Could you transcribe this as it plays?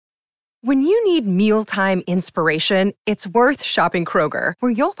When you need mealtime inspiration, it's worth shopping Kroger,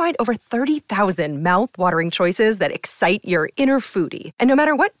 where you'll find over 30,000 mouth-watering choices that excite your inner foodie. And no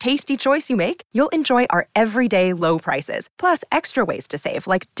matter what tasty choice you make, you'll enjoy our everyday low prices, plus extra ways to save,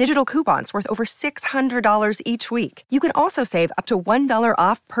 like digital coupons worth over $600 each week. You can also save up to $1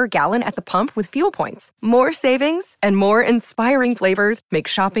 off per gallon at the pump with fuel points. More savings and more inspiring flavors make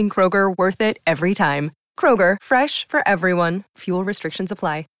shopping Kroger worth it every time. Kroger, fresh for everyone. Fuel restrictions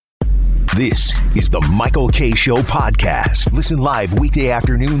apply. This is the Michael K. Show podcast. Listen live weekday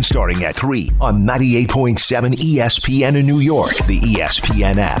afternoon starting at 3 on 98.7 ESPN in New York, the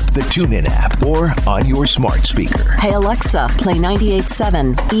ESPN app, the TuneIn app, or on your smart speaker. Hey, Alexa, play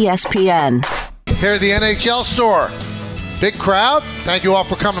 98.7 ESPN. Here at the NHL store. Big crowd. Thank you all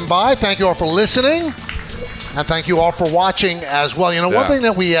for coming by. Thank you all for listening. And thank you all for watching as well. You know, one thing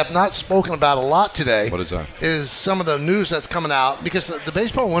that we have not spoken about a lot today. What is that? Is some of the news that's coming out, because the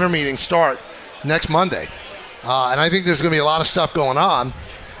baseball winter meetings start next Monday. And I think there's going to be a lot of stuff going on.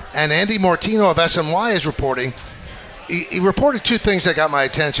 And Andy Martino of SNY is reporting. He reported two things that got my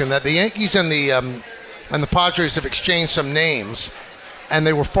attention, that the Yankees and the Padres have exchanged some names, and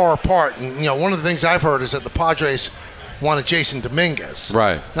they were far apart. And, you know, one of the things I've heard is that the Padres wanted Jason Dominguez.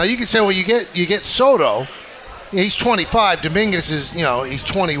 Right. Now, you can say, well, you get Soto. He's 25. Dominguez is, he's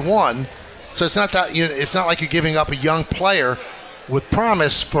 21. So it's not that it's not like you're giving up a young player with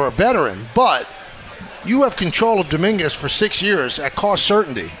promise for a veteran. But you have control of Dominguez for 6 years at cost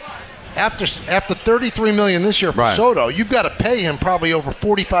certainty. After $33 million this year for Soto, you've got to pay him probably over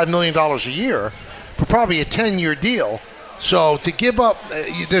 $45 million a year for probably a 10-year deal. So to give up,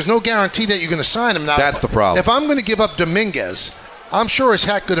 there's no guarantee that you're going to sign him now. That's the problem. If I'm going to give up Dominguez, I'm sure as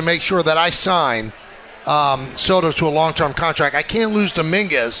heck going to make sure that I sign Soto to a long-term contract. I can't lose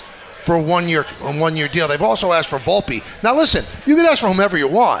Dominguez for a one-year deal. They've also asked for Volpe. Now, listen, you can ask for whomever you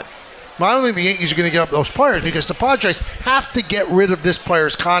want. But I don't think the Yankees are going to give up those players, because the Padres have to get rid of this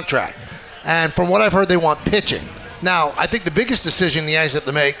player's contract. And from what I've heard, they want pitching. Now, I think the biggest decision the Yankees have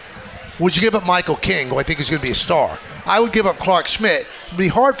to make, would you give up Michael King, who I think is going to be a star? I would give up Clark Schmidt. It would be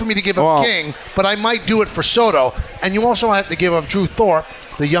hard for me to give up King, but I might do it for Soto. And you also have to give up Drew Thorpe,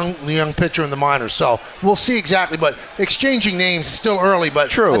 the young pitcher in the minors. So we'll see exactly. But exchanging names is still early. But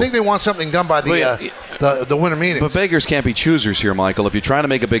true. I think they want something done by the winter meetings. But beggars can't be choosers here, Michael. If you're trying to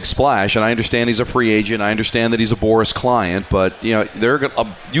make a big splash, and I understand he's a free agent, I understand that he's a Boris client, but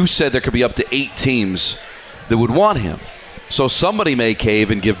you said there could be up to 8 teams that would want him. So somebody may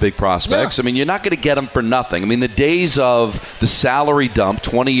cave and give big prospects. Yeah. I mean, you're not going to get them for nothing. I mean, the days of the salary dump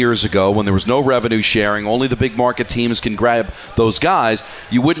 20 years ago, when there was no revenue sharing, only the big market teams can grab those guys,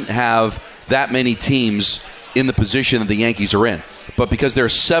 you wouldn't have that many teams in the position that the Yankees are in. But because there are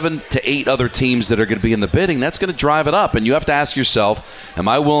 7 to 8 other teams that are going to be in the bidding, that's going to drive it up. And you have to ask yourself, am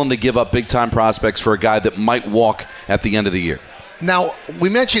I willing to give up big-time prospects for a guy that might walk at the end of the year? Now, we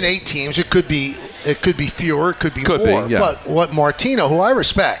mentioned 8 teams. It could be fewer. It could be more. Yeah. But what Martino, who I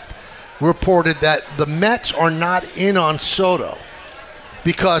respect, reported that the Mets are not in on Soto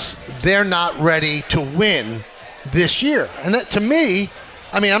because they're not ready to win this year. And that, to me,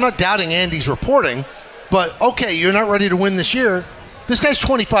 I mean, I'm not doubting Andy's reporting, but okay, you're not ready to win this year. This guy's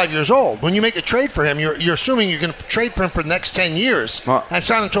 25 years old. When you make a trade for him, you're assuming you're going to trade for him for the next 10 years and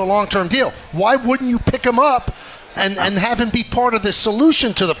sign him to a long-term deal. Why wouldn't you pick him up and have him be part of the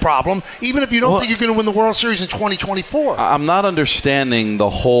solution to the problem, even if you don't think you're going to win the World Series in 2024? I'm not understanding the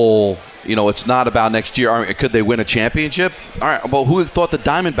whole, it's not about next year. Could they win a championship? All right, well, who thought the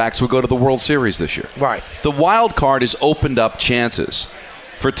Diamondbacks would go to the World Series this year? Right. The wild card has opened up chances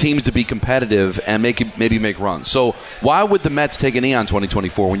for teams to be competitive and maybe make runs. So why would the Mets take an E on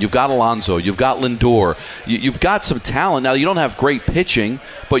 2024 when you've got Alonso, you've got Lindor, you've got some talent? Now, you don't have great pitching,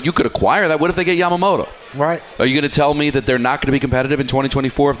 but you could acquire that. What if they get Yamamoto? Right. Are you going to tell me that they're not going to be competitive in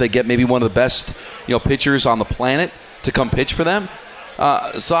 2024 if they get maybe one of the best pitchers on the planet to come pitch for them?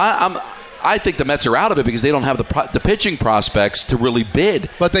 So I think the Mets are out of it because they don't have the pitching prospects to really bid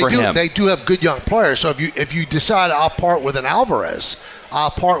but for him. They do have good young players. So if you decide I'll part with an Alvarez, I'll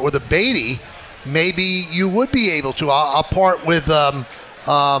part with a Beatty, maybe you would be able to. I'll part with one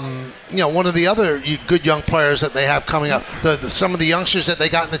of the other good young players that they have coming up. Some of the youngsters that they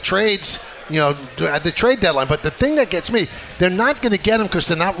got in the trades, at the trade deadline. But the thing that gets me, they're not going to get him because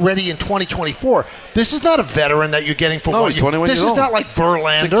they're not ready in 2024. This is not a veteran that you're getting for 1 year. 21 this years is old. not like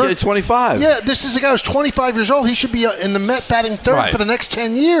Verlander. It's 25. Yeah, this is a guy who's 25 years old. He should be in the Met batting third for the next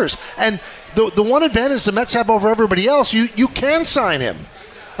 10 years. And the one advantage the Mets have over everybody else, you can sign him.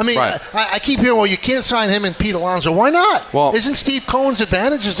 I mean, I keep hearing, well, you can't sign him and Pete Alonso. Why not? Well, isn't Steve Cohen's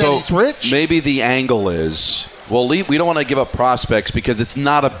advantage is that he's rich? Maybe the angle is well, we don't want to give up prospects because it's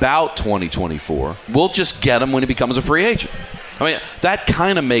not about 2024. We'll just get him when he becomes a free agent. I mean, that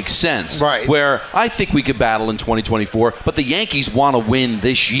kind of makes sense. Right. Where I think we could battle in 2024, but the Yankees want to win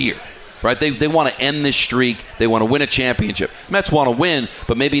this year. Right? They want to end this streak. They want to win a championship. Mets want to win,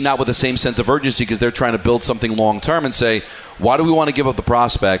 but maybe not with the same sense of urgency because they're trying to build something long-term and say, why do we want to give up the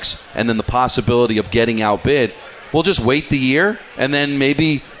prospects and then the possibility of getting outbid? We'll just wait the year, and then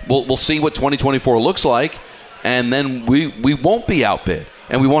maybe we'll see what 2024 looks like, and then we won't be outbid.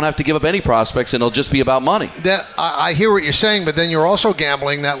 And we won't have to give up any prospects, and it'll just be about money. I hear what you're saying, but then you're also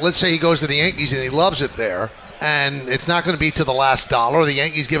gambling that, let's say he goes to the Yankees and he loves it there, and it's not going to be to the last dollar. The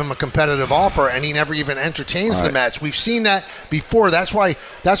Yankees give him a competitive offer, and he never even entertains the Mets. We've seen that before. That's why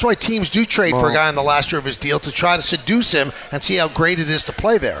teams do trade for a guy in the last year of his deal to try to seduce him and see how great it is to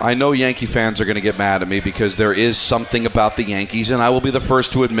play there. I know Yankee fans are going to get mad at me because there is something about the Yankees, and I will be the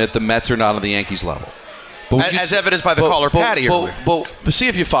first to admit the Mets are not on the Yankees level. As evidenced by the caller Patty earlier. But see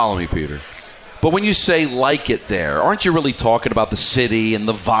if you follow me, Peter. But when you say like it there, aren't you really talking about the city and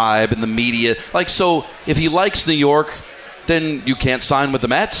the vibe and the media? Like, so if he likes New York, then you can't sign with the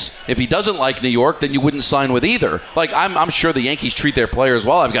Mets. If he doesn't like New York, then you wouldn't sign with either. Like, I'm sure the Yankees treat their players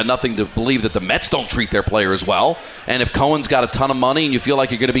well. I've got nothing to believe that the Mets don't treat their players well. And if Cohen's got a ton of money and you feel like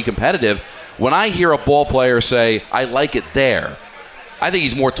you're going to be competitive, when I hear a ball player say, I like it there, I think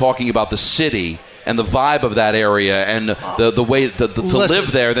he's more talking about the city and the vibe of that area and the way to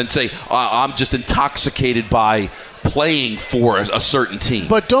live there than say, I'm just intoxicated by playing for a certain team.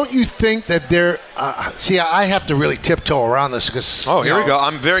 But don't you think that they're I have to really tiptoe around this because here we go.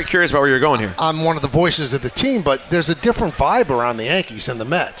 I'm very curious about where you're going here. I'm one of the voices of the team, but there's a different vibe around the Yankees than the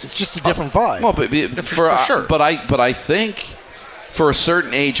Mets. It's just a different vibe. Well, for sure. But I think for a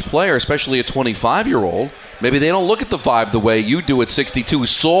certain age player, especially a 25-year-old, maybe they don't look at the vibe the way you do at 62,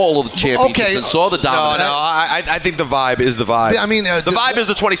 saw all of the championships and saw the dominance. No, I think the vibe is the vibe. I mean, the vibe is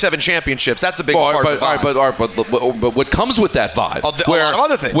the 27 championships. That's the big part of the vibe. But what comes with that vibe? A lot of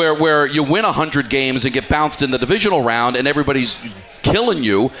other things. Where you win 100 games and get bounced in the divisional round and everybody's killing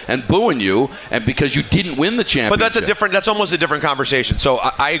you and booing you and because you didn't win the championship. But that's almost a different conversation. So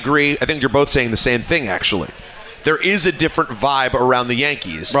I agree. I think you're both saying the same thing, actually. There is a different vibe around the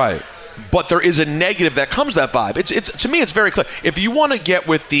Yankees. Right. But there is a negative that comes with that vibe. It's to me, it's very clear. If you want to get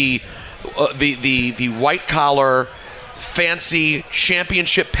with the white collar, fancy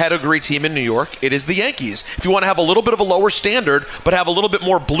championship pedigree team in New York, it is the Yankees. If you want to have a little bit of a lower standard, but have a little bit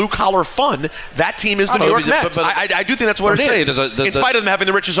more blue collar fun, that team is the New York Mets. I do think that's what it is. In spite of them having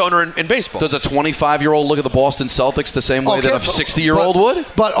the richest owner in baseball. Does a 25-year-old look at the Boston Celtics the same way that a 60-year-old would?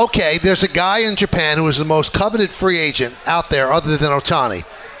 But okay, there's a guy in Japan who is the most coveted free agent out there, other than Ohtani,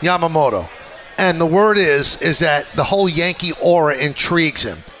 Yamamoto. And the word is that the whole Yankee aura intrigues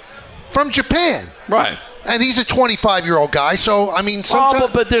him. From Japan. Right. And he's a 25-year-old guy, so, I mean,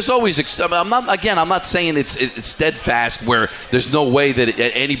 sometimes... but there's always... I'm not saying it's steadfast where there's no way that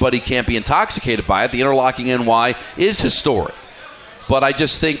anybody can't be intoxicated by it. The interlocking NY is historic. But I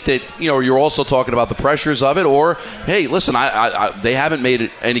just think that, you're also talking about the pressures of it, or, hey, listen, they haven't made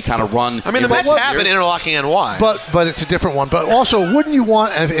it any kind of run. I mean, the Mets have an interlocking NY. But it's a different one. But also, wouldn't you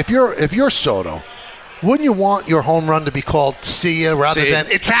want, if you're Soto, wouldn't you want your home run to be called "See ya" rather than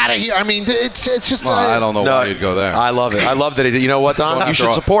 "It's out of here"? I mean, it's just. Well, I don't know why you'd go there. I love it. I love that he did. You know what, Don? You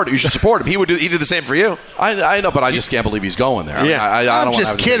should support it. You should support him. He did the same for you. I know, but I just can't believe he's going there. Yeah, I'm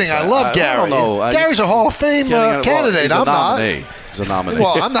just kidding. I love Gary. Gary's a Hall of Fame candidate. I'm not. He's a nominee.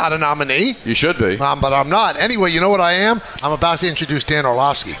 Well, I'm not a nominee. You should be. But I'm not. Anyway, you know what I am? I'm about to introduce Dan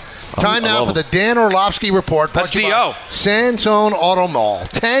Orlovsky. Time now for the Dan Orlovsky Report. That's D.O. Sansone Auto Mall.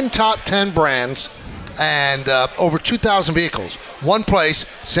 10 top 10 brands and over 2,000 vehicles. One place,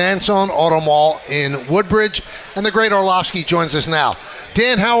 Sansone Auto Mall in Woodbridge. And the great Orlovsky joins us now.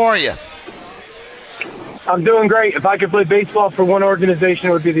 Dan, how are you? I'm doing great. If I could play baseball for one organization,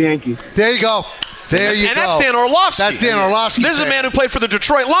 it would be the Yankees. There you go. There you go. And that's Dan Orlovsky. That's Dan Orlovsky. This is a man who played for the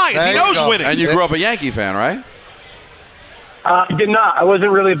Detroit Lions. He knows winning. And you grew up a Yankee fan, right? I did not. I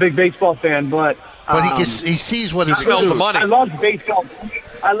wasn't really a big baseball fan, but he sees what he smells the money. I love baseball.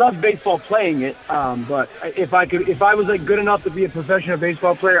 I love baseball playing it, but if I was good enough to be a professional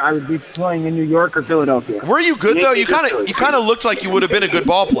baseball player, I would be playing in New York or Philadelphia. Were you good though? You kind of looked like you would have been a good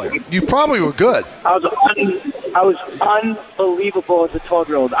ball player. You probably were good. I was unbelievable as a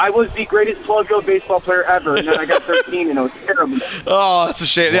 12-year-old. I was the greatest 12-year-old baseball player ever, and then I got 13, and it was terrible. Oh, that's a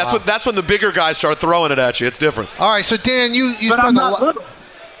shame. Wow. That's when the bigger guys start throwing it at you. It's different. All right, so Dan, you but spend I'm not little.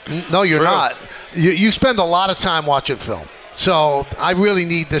 No, you're not. You spend a lot of time watching film. So I really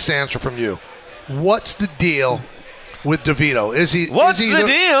need this answer from you. What's the deal with DeVito? What's the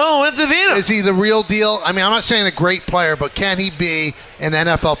deal with DeVito? Is he the real deal? I mean, I'm not saying a great player, but can he be an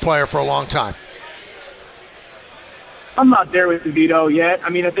NFL player for a long time? I'm not there with DeVito yet. I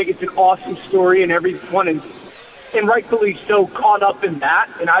mean, I think it's an awesome story, and everyone is, and rightfully so, caught up in that,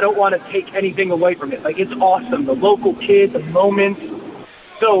 and I don't want to take anything away from it. Like, it's awesome. The local kid, the moment.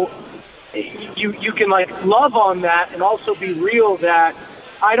 So you can, like, love on that and also be real that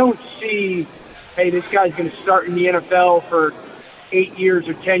I don't see, hey, this guy's going to start in the NFL for 8 years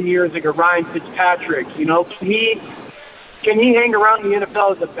or 10 years like a Ryan Fitzpatrick. You know, can he hang around the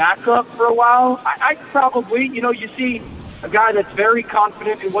NFL as a backup for a while? I probably, you see a guy that's very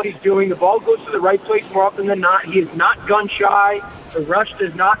confident in what he's doing. The ball goes to the right place more often than not. He is not gun shy. The rush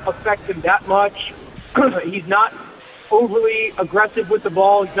does not affect him that much. He's not overly aggressive with the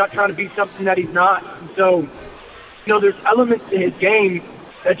ball. He's not trying to be something that he's not. So, there's elements to his game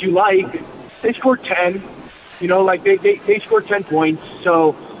that you like. They scored 10. They scored 10 points.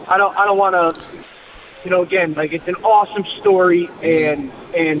 So I don't want to, again, like, it's an awesome story and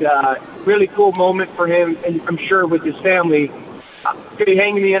really cool moment for him, and I'm sure with his family. Could he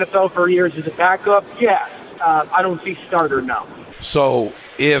hang in the NFL for years as a backup? Yeah. I don't see starter now. So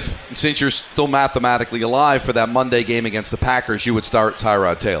since you're still mathematically alive for that Monday game against the Packers, you would start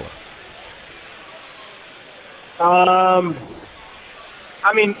Tyrod Taylor?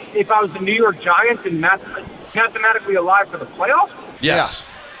 I mean, if I was the New York Giants and mathematically alive for the playoffs? Yes.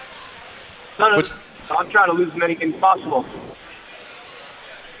 No, I'm trying to lose as many games possible.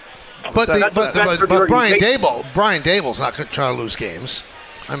 But Brian Dable's not trying to lose games.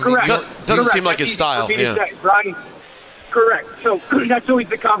 I mean, correct. Doesn't seem like his style. Yeah. Brian, correct. So that's always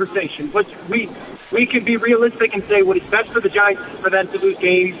the conversation. But we can be realistic and say what is best for the Giants is for them to lose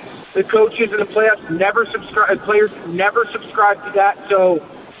games. The coaches and the players never subscribe to that. So,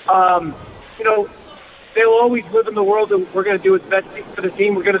 they'll always live in the world that we're going to do what's best for the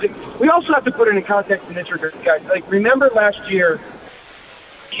team. We also have to put it in context in this regard, guys. Like, remember last year,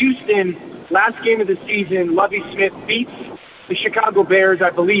 Houston, last game of the season, Lovie Smith beats the Chicago Bears, I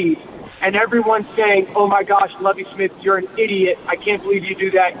believe, and everyone's saying, oh my gosh, Lovie Smith, you're an idiot. I can't believe you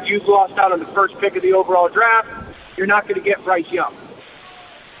do that. You've lost out on the first pick of the overall draft. You're not going to get Bryce Young.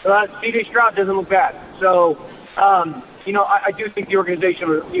 C.J. Stroud doesn't look bad. So, I do think the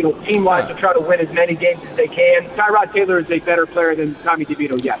organization, team-wise, will try to win as many games as they can. Tyrod Taylor is a better player than Tommy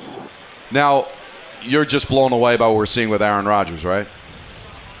DeVito, yes. Now, you're just blown away by what we're seeing with Aaron Rodgers, right?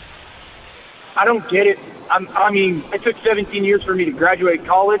 I don't get it. It took 17 years for me to graduate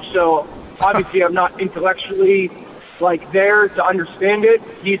college, so obviously I'm not intellectually, there to understand it.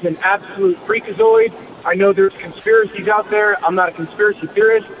 He's an absolute freakazoid. I know there's conspiracies out there. I'm not a conspiracy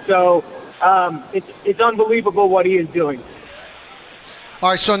theorist, so it's unbelievable what he is doing. All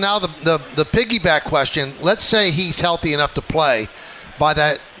right, so now the piggyback question. Let's say he's healthy enough to play by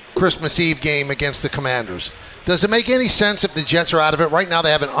that Christmas Eve game against the Commanders. Does it make any sense if the Jets are out of it? Right now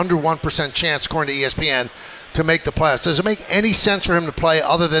they have an under 1% chance, according to ESPN, to make the playoffs. Does it make any sense for him to play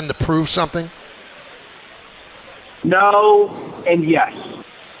other than to prove something? No and yes.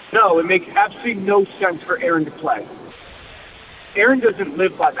 No, it makes absolutely no sense for Aaron to play. Aaron doesn't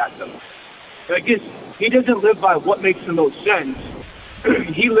live by that, though. He doesn't live by what makes the most sense.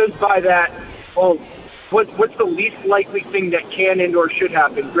 He lives by that, well, what's the least likely thing that can and or should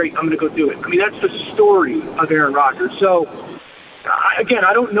happen? Great, I'm going to go do it. I mean, that's the story of Aaron Rodgers. So, again,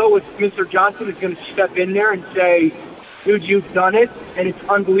 I don't know if Mr. Johnson is going to step in there and say, dude, you've done it, and it's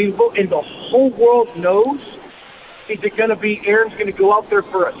unbelievable, and the whole world knows. Is it going to be Aaron's going to go out there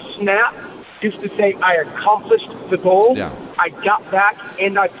for a snap just to say, I accomplished the goal, I got back,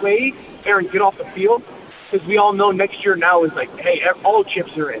 and I played? Aaron, get off the field. Because we all know next year now is like, hey, all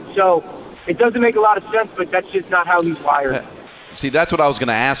chips are in. So it doesn't make a lot of sense, but that's just not how he's wired. See, that's what I was going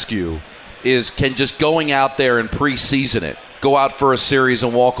to ask you, is can just going out there and preseason it, go out for a series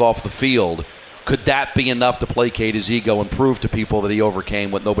and walk off the field, could that be enough to placate his ego and prove to people that he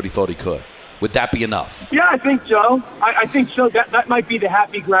overcame what nobody thought he could? Would that be enough? Yeah, I think so. I think so. That might be the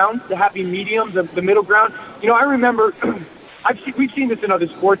happy ground, the happy medium, the middle ground. I remember we've seen this in other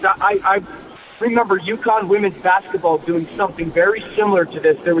sports. I remember UConn women's basketball doing something very similar to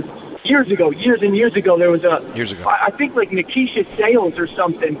this. There was years and years ago, there was I think like Nikisha Sales or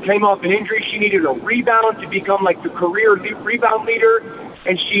something came off an injury. She needed a rebound to become like the career rebound leader,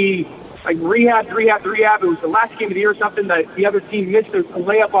 and she rehab. It was the last game of the year or something that the other team missed a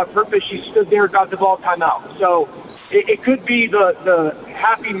layup on purpose. She stood there, got the ball, timeout. So it could be the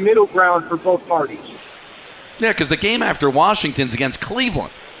happy middle ground for both parties. Yeah, because the game after Washington's against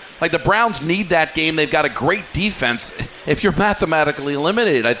Cleveland. Like the Browns need that game. They've got a great defense. If you're mathematically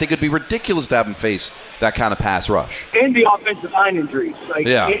eliminated, I think it'd be ridiculous to have them face that kind of pass rush. And the offensive line injuries.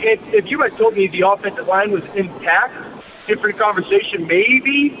 If you had told me the offensive line was intact, different conversation,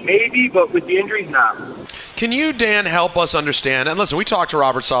 maybe, but with the injuries, nah. Can you, Dan, help us understand? And listen, we talk to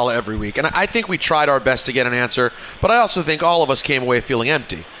Robert Saleh every week, and I think we tried our best to get an answer, but I also think all of us came away feeling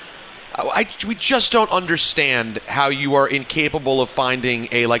empty. We just don't understand how you are incapable of finding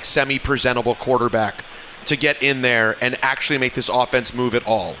a semi-presentable quarterback to get in there and actually make this offense move at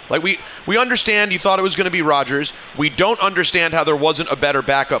all. We understand you thought it was going to be Rodgers. We don't understand how there wasn't a better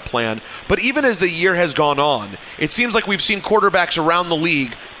backup plan. But even as the year has gone on, it seems like we've seen quarterbacks around the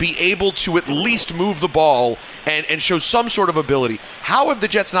league be able to at least move the ball and show some sort of ability. How have the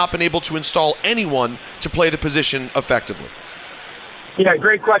Jets not been able to install anyone to play the position effectively? Yeah,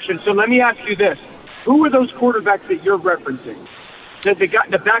 great question. So let me ask you this. Who are those quarterbacks that you're referencing? The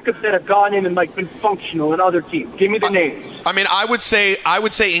backups that have gone in and been functional in other teams. Give me the names. I would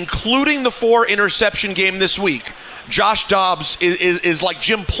say, including the 4 interception game this week, Josh Dobbs is like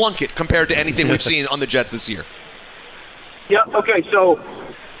Jim Plunkett compared to anything we've seen on the Jets this year. Yeah. Okay. So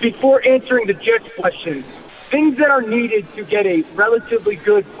before answering the Jets question, things that are needed to get a relatively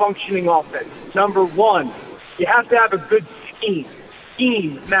good functioning offense. Number 1, you have to have a good scheme.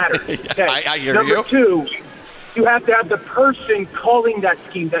 Scheme matters. Okay? I hear Number you. Number 2. You have to have the person calling that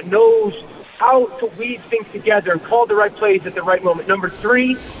scheme that knows how to weave things together and call the right plays at the right moment. Number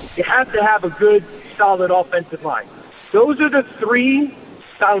 3, you have to have a good, solid offensive line. Those are the 3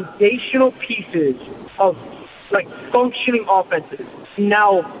 foundational pieces of functioning offenses.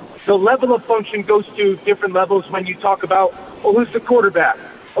 Now, the level of function goes to different levels when you talk about, who's the quarterback?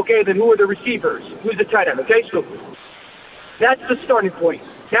 Okay, then who are the receivers? Who's the tight end? Okay, so that's the starting point.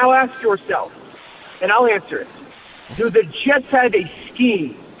 Now ask yourself, and I'll answer it. Do the Jets have a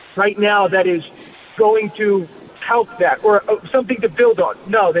scheme right now that is going to help that or something to build on?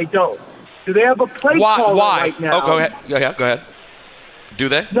 No, they don't. Do they have a play caller right now? Oh, go ahead. Go ahead. Do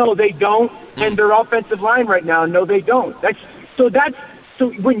they? No, they don't. And their offensive line right now, no, they don't. So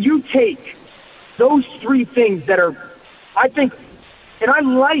when you take those 3 things that are, I think, and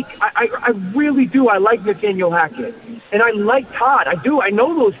I really do. I like Nathaniel Hackett, and I like Todd. I do. I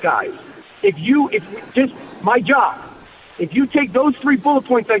know those guys. If just my job, if you take those 3 bullet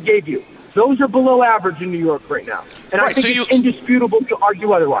points I gave you, those are below average in New York right now. And I think it's indisputable to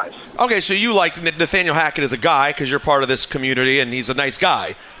argue otherwise. Okay, so you like Nathaniel Hackett as a guy because you're part of this community and he's a nice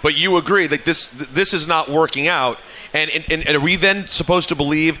guy. But you agree that this is not working out. And are we then supposed to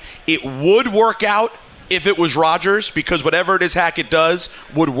believe it would work out if it was Rodgers? Because whatever it is Hackett does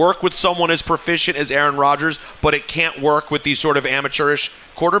would work with someone as proficient as Aaron Rodgers, but it can't work with these sort of amateurish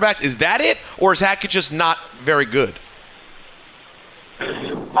quarterbacks. Is that it? Or is Hackett just not very good?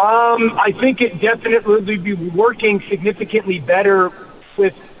 I think it definitely would be working significantly better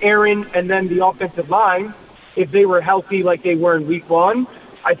with Aaron and then the offensive line if they were healthy like they were in week 1.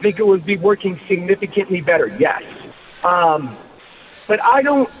 I think it would be working significantly better, yes. But I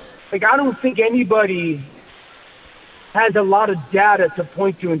don't think anybody has a lot of data to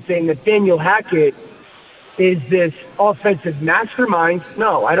point to and say Nathaniel Hackett is this offensive mastermind.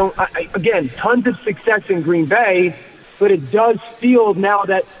 No, I don't. Again, tons of success in Green Bay, but it does feel now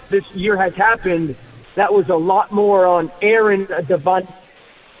that this year has happened, that was a lot more on Aaron Devon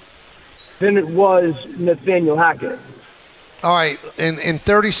than it was Nathaniel Hackett. All right, in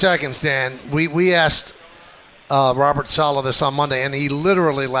 30 seconds, Dan, we asked Robert Saleh this on Monday, and he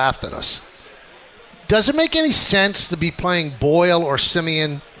literally laughed at us. Does it make any sense to be playing Boyle or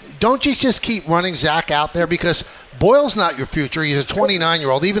Simeon? Don't you just keep running Zach out there? Because Boyle's not your future. He's a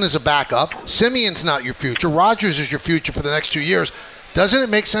 29-year-old, even as a backup. Simeon's not your future. Rodgers is your future for the next 2 years. Doesn't it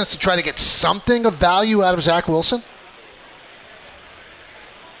make sense to try to get something of value out of Zach Wilson?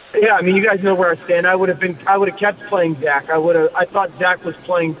 Yeah, I mean, you guys know where I stand. I would have kept playing Zach. I thought Zach was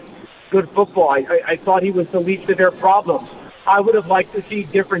playing good football. I thought he was the least of their problems. I would have liked to see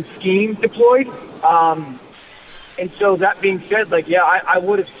different schemes deployed. And so that being said, I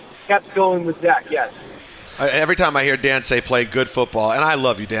would have kept going with Zach, yes. Every time I hear Dan say play good football, and I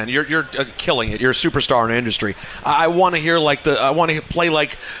love you, Dan. You're killing it. You're a superstar in the industry. I want to hear play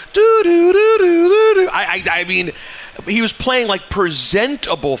like do do do do do. I mean, he was playing like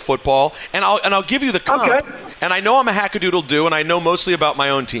presentable football, and I'll give you the comp. Okay. And I know I'm a hackadoodle-do, and I know mostly about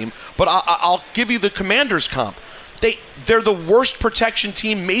my own team, but I'll give you the Commanders comp. They're the worst protection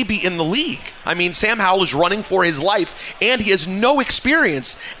team maybe in the league. I mean, Sam Howell is running for his life, and he has no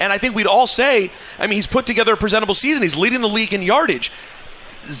experience. And I think we'd all say, I mean, he's put together a presentable season. He's leading the league in yardage.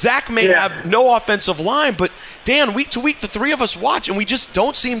 Zach may have no offensive line, but Dan, week to week, the three of us watch, and we just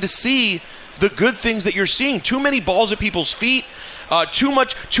don't seem to see the good things that you're seeing. Too many balls at people's feet, too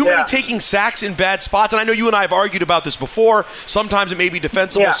many taking sacks in bad spots. And I know you and I have argued about this before. Sometimes it may be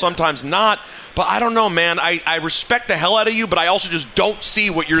defensible, sometimes not. But I don't know, man. I respect the hell out of you, but I also just don't see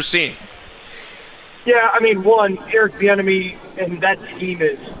what you're seeing. Yeah, I mean, one, Eric Bieniemy and that scheme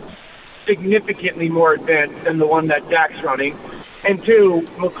is significantly more advanced than the one that Dak's running. And two,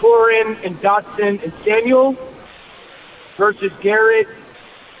 McLaurin and Dotson and Samuel versus Garrett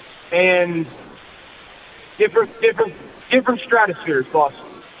and different stratospheres, boss.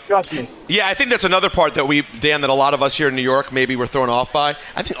 Trust me. Yeah, I think that's another part that Dan, that a lot of us here in New York maybe were thrown off by.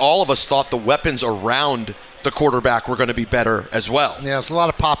 I think all of us thought the weapons around the quarterback were going to be better as well. Yeah, it's a lot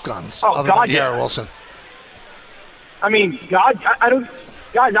of pop guns. Oh, God, yeah. Garrett Wilson. I mean, God, I don't.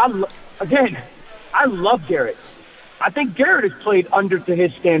 Guys, I love Garrett. I think Garrett has played under to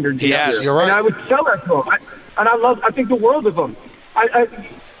his standards this year. You're right. And I would sell that to him. I think the world of him.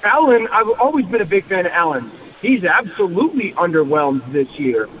 Allen, I've always been a big fan of Allen. He's absolutely underwhelmed this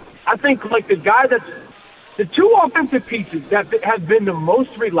year. I think like the two offensive pieces that have been the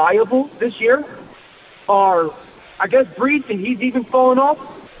most reliable this year are, I guess, Brees, and he's even fallen off,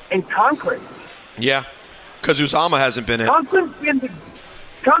 and Conklin. Yeah, because Uzama hasn't been in. Conklin's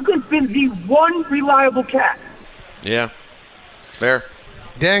been the one reliable cat. Yeah, fair.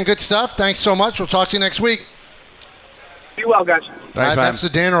 Dan, good stuff. Thanks so much. We'll talk to you next week. Be well, guys. That's the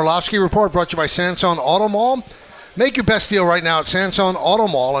Dan Orlovsky Report, brought to you by Sansone Auto Mall. Make your best deal right now at Sansone Auto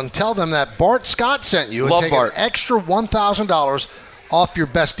Mall and tell them that Bart Scott sent you. Love and take Bart. an extra $1,000 off your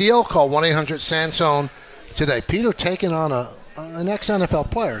best deal. Call 1-800-SANSONE today. Peter taking on an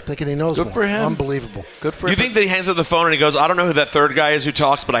ex-NFL player, thinking he knows Good more. for him. Unbelievable. Good for him. You think that he hangs up the phone and he goes, I don't know who that third guy is who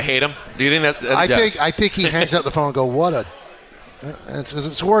talks, but I hate him? Do you think that? I think he hangs up the phone and go, what a...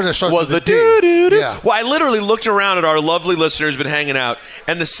 It's a word that starts was with the D. Yeah. Well, I literally looked around at our lovely listeners been hanging out,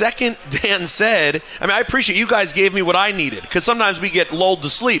 and the second Dan said, I mean, I appreciate you guys gave me what I needed, because sometimes we get lulled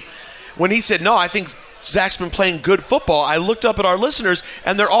to sleep. When he said, no, I think Zach's been playing good football, I looked up at our listeners,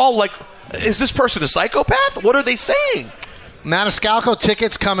 and they're all like, is this person a psychopath? What are they saying? Maniscalco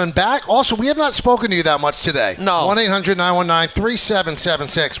tickets coming back. Also, we have not spoken to you that much today. No.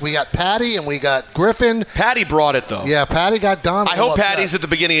 1-800-919-3776. We got Patty and we got Griffin. Patty brought it, though. Yeah, Patty got Don. I hope Patty's at the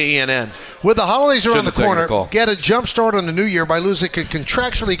beginning of ENN. With the holidays around the Shouldn't have corner, taken a call. get a jump start on the new year by losing a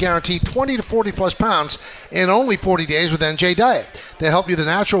contractually guaranteed 20 to 40-plus pounds in only 40 days with NJ Diet. They help you the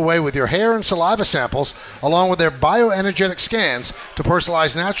natural way with your hair and saliva samples, along with their bioenergetic scans to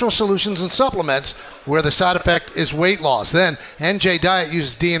personalize natural solutions and supplements where the side effect is weight loss. Then, NJ Diet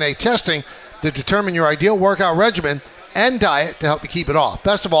uses DNA testing to determine your ideal workout regimen and diet to help you keep it off.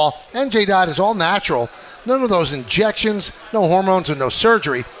 Best of all, NJ Diet is all natural. None of those injections, no hormones, and no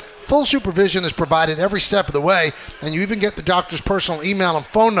surgery. Full supervision is provided every step of the way, and you even get the doctor's personal email and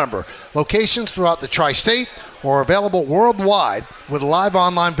phone number. Locations throughout the tri-state or available worldwide with live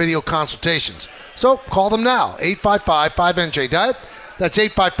online video consultations. So call them now, 855-5NJ-DIET. That's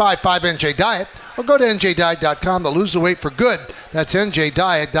 855-5NJ-DIET. Or go to NJDiet.com to lose the weight for good. That's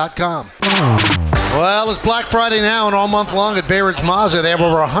NJDiet.com. Well, it's Black Friday now and all month long at Bay Ridge Mazda. They have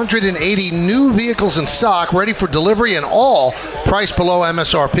over 180 new vehicles in stock ready for delivery and all priced below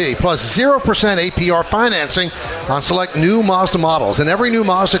MSRP. Plus 0% APR financing on select new Mazda models. And every new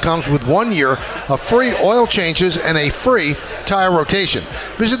Mazda comes with 1 year of free oil changes and a free tire rotation.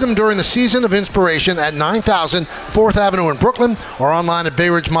 Visit them during the Season of Inspiration at 9000 4th Avenue in Brooklyn or online at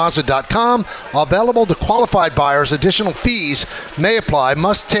BayRidgeMazda.com. Available to qualified buyers. Additional fees may apply.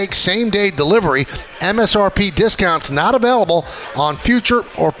 Must take same-day delivery. MSRP discounts not available on future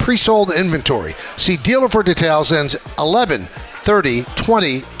or pre-sold inventory. See dealer for details. Ends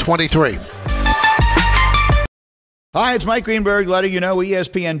 11/30/2023. Hi, it's Mike Greenberg letting you know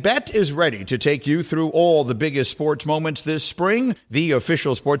ESPN Bet is ready to take you through all the biggest sports moments this spring. The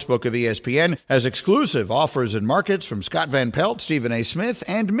official sportsbook of ESPN has exclusive offers and markets from Scott Van Pelt, Stephen A. Smith,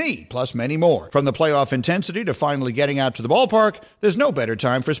 and me, plus many more. From the playoff intensity to finally getting out to the ballpark, there's no better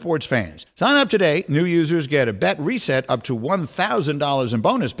time for sports fans. Sign up today. New users get a bet reset up to $1,000 in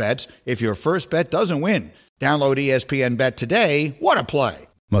bonus bets if your first bet doesn't win. Download ESPN Bet today. What a play.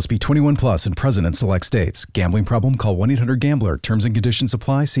 Must be 21 plus and present in select states. Gambling problem? Call 1-800-GAMBLER. Terms and conditions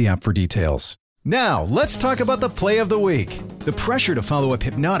apply. See app for details. Now, let's talk about the play of the week. The pressure to follow up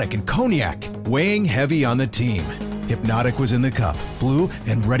Hypnotic and Cognac, weighing heavy on the team. Hypnotic was in the cup, blue,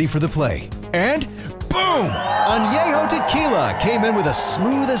 and ready for the play. And boom! Añejo Tequila came in with a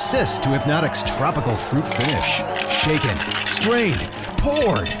smooth assist to Hypnotic's tropical fruit finish. Shaken, strained,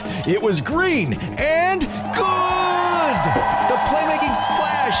 poured. It was green and good! The playmaking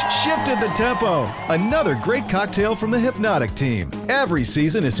splash shifted the tempo. Another great cocktail from the Hypnotic team. Every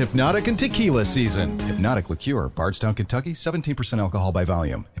season is Hypnotic and Tequila season. Hypnotic Liqueur, Bardstown, Kentucky, 17% alcohol by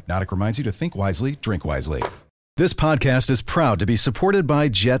volume. Hypnotic reminds you to think wisely, drink wisely. This podcast is proud to be supported by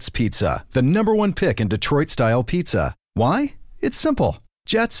Jets Pizza, the #1 pick in Detroit-style pizza. Why? It's simple.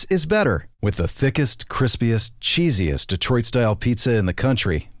 Jets is better. With the thickest, crispiest, cheesiest Detroit-style pizza in the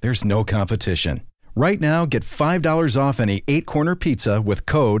country, there's no competition. Right now, get $5 off any 8-corner pizza with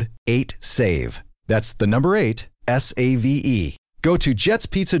code 8SAVE. That's the number 8, SAVE. Go to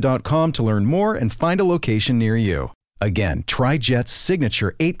jetspizza.com to learn more and find a location near you. Again, try Jet's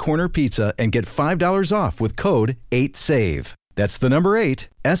signature 8-corner pizza and get $5 off with code 8SAVE. That's the number 8,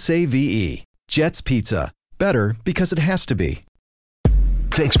 SAVE. Jet's Pizza. Better because it has to be.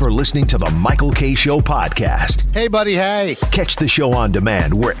 Thanks for listening to the Michael K. Show podcast. Hey, buddy, hey. Catch the show on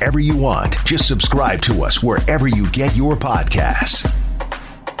demand wherever you want. Just subscribe to us wherever you get your podcasts.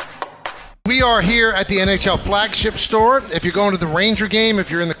 We are here at the NHL flagship store. If you're going to the Ranger game, if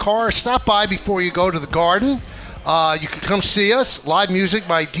you're in the car, stop by before you go to the Garden. You can come see us. Live music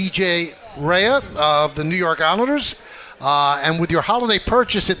by DJ Rhea of the New York Islanders. And with your holiday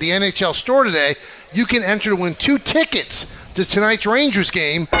purchase at the NHL store today, you can enter to win 2 tickets to tonight's Rangers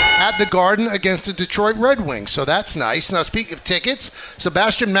game at the Garden against the Detroit Red Wings. So that's nice. Now, speaking of tickets,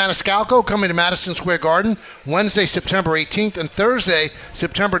 Sebastian Maniscalco coming to Madison Square Garden Wednesday, September 18th and Thursday,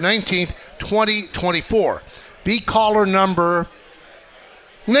 September 19th, 2024. Be caller number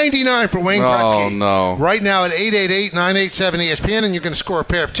 99 for Wayne Gretzky. Oh, no. Right now at 888-987-ESPN, and you can score a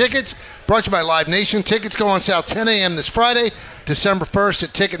pair of tickets. Brought to you by Live Nation. Tickets go on sale 10 a.m. this Friday, December 1st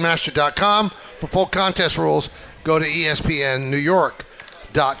at Ticketmaster.com. For full contest rules, go to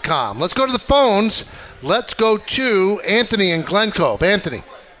ESPNNewYork.com. Let's go to the phones. Let's go to Anthony in Glen Cove. Anthony.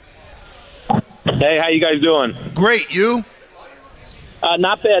 Hey, how you guys doing? Great. You?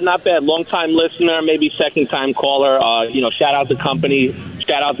 Not bad, not bad. Long-time listener, maybe second-time caller. Shout out the company.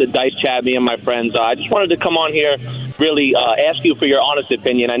 Shout out to Dice Chat, me and my friends. I just wanted to come on here, really ask you for your honest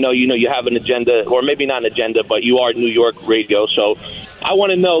opinion. I know you have an agenda, or maybe not an agenda, but you are New York radio. So I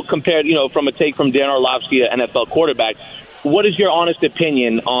want to know, compared, from a take from Dan Orlovsky, an NFL quarterback, what is your honest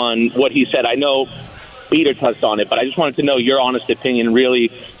opinion on what he said? I know Peter touched on it, but I just wanted to know your honest opinion, really,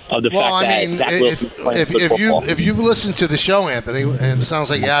 of the fact that Zach Wilson's playing good football. If you've listened to the show, Anthony, and it sounds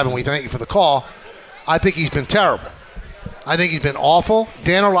like you have, and we thank you for the call, I think he's been terrible. I think he's been awful.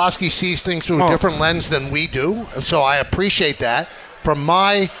 Dan Orlovsky sees things through a different lens than we do, so I appreciate that. From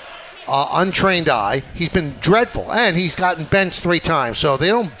my untrained eye, he's been dreadful, and he's gotten benched 3 times. So they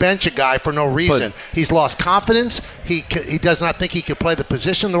don't bench a guy for no reason. He's lost confidence. He does not think he can play the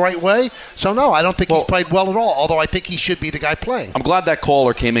position the right way. So no, I don't think he's played well at all. Although I think he should be the guy playing. I'm glad that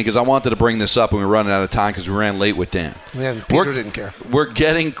caller came in because I wanted to bring this up when we were running out of time because we ran late with Dan. Yeah, Peter didn't care. We're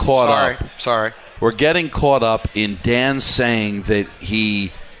getting caught up. Sorry. We're getting caught up in Dan saying that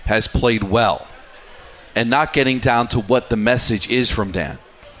he has played well, and not getting down to what the message is from Dan.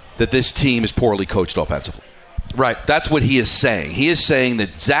 That this team is poorly coached offensively. Right. That's what he is saying. He is saying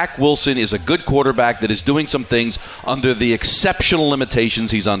that Zach Wilson is a good quarterback that is doing some things under the exceptional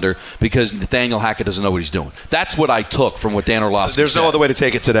limitations he's under because Nathaniel Hackett doesn't know what he's doing. That's what I took from what Dan Orlovsky There's said. no other way to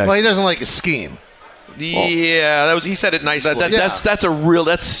take it today. Well, he doesn't like his scheme. Yeah, he said it nicely.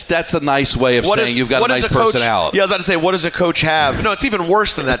 That's a nice way of saying you've got a nice personality. Yeah, I was about to say, what does a coach have? No, it's even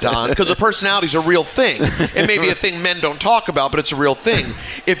worse than that, Don, because a personality is a real thing. It may be a thing men don't talk about, but it's a real thing.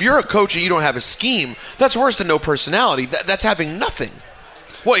 If you're a coach and you don't have a scheme, that's worse than no personality. That's having nothing.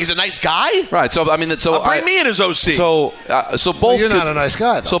 What, he's a nice guy? Right. So bring me in as OC. So both. Well, you're not a nice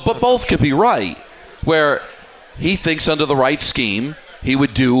guy, though. But both could be right, where he thinks under the right scheme he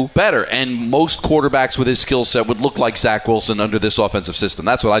would do better. And most quarterbacks with his skill set would look like Zach Wilson under this offensive system.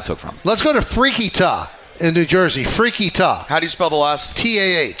 That's what I took from him. Let's go to Freaky Ta in New Jersey. Freaky Ta. How do you spell the last?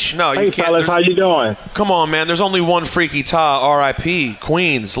 T-A-H. No, you Hey, can't. fellas, how you doing? Come on, man. There's only one Freaky Ta, R.I.P.,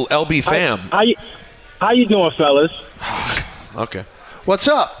 Queens, LB fam. How you doing, fellas? Okay. What's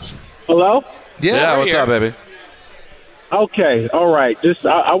up? Hello? Yeah, what's up, baby? Okay, all right.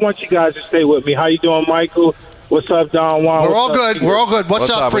 I want you guys to stay with me. How you doing, Michael? What's up, Don Juan? We're all good. We're all good. What's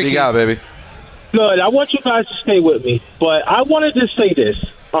up, Freaky? What do you got, baby? Good. I want you guys to stay with me. But I wanted to say this.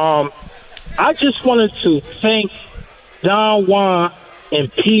 I just wanted to thank Don Juan and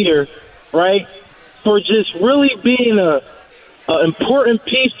Peter, right, for just really being an important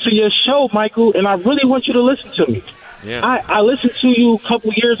piece to your show, Michael, and I really want you to listen to me. Yeah. I listened to you a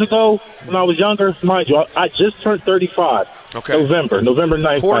couple years ago when I was younger. Mind you, I just turned 35. Okay. November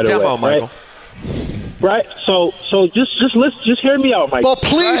 9th, Poor by the demo, way, Michael. Right? So just listen, just hear me out, Michael. Well,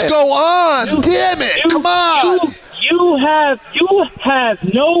 please go on. Damn it. Come on. You You have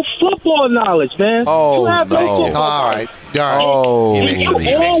no football knowledge, man. Oh, you have no football All right. Oh. He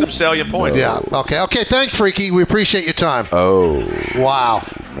makes some salient points. Yeah. Okay. Thanks, Freaky. We appreciate your time. Oh. Wow.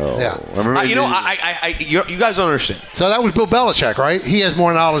 No. Yeah. You guys don't understand. So that was Bill Belichick, right? He has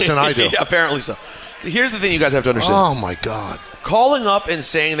more knowledge than I do. Yeah, apparently so. Here's the thing you guys have to understand. Oh, my God. Calling up and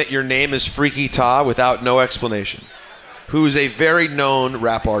saying that your name is Freaky Ta without no explanation, who is a very known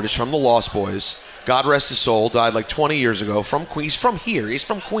rap artist from the Lost Boys, God rest his soul, died like 20 years ago, from Queens. He's from here. He's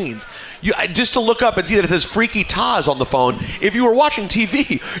from Queens. Just to look up and see that it says Freaky Taz on the phone, if you were watching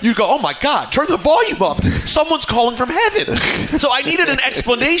TV, you'd go, oh my God, turn the volume up. Someone's calling from heaven. So I needed an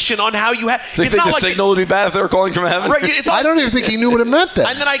explanation on how you had. So you think the signal would be bad if they were calling from heaven? Right, I don't even think he knew what it meant then.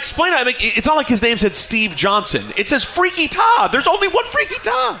 And then I explained it. It's not like his name said Steve Johnson. It says Freaky Ta. There's only one Freaky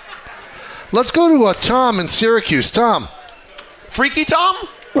Ta. Let's go to Tom in Syracuse. Tom. Freaky Tom?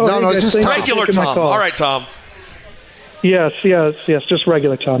 No, it's just Tom. Regular Tom. All right, Tom. Yes, just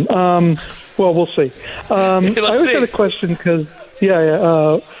regular Tom. Well, we'll see. I always had a question because,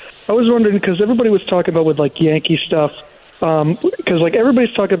 I was wondering because everybody was talking about with like Yankee stuff, because like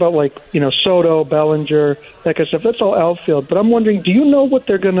everybody's talking about like Soto, Bellinger, that kind of stuff. That's all outfield. But I'm wondering, do you know what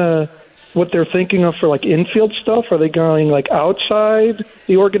they're thinking of for like infield stuff? Are they going like outside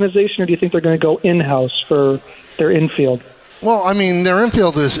the organization, or do you think they're going to go in-house for their infield? Well, I mean, their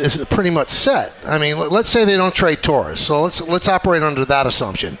infield is pretty much set. I mean, let's say they don't trade Torres. So let's operate under that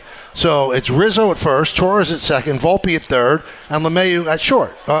assumption. So it's Rizzo at first, Torres at second, Volpe at third, and LeMahieu at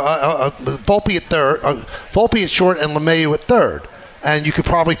short. Volpe at short, and LeMahieu at third. And you could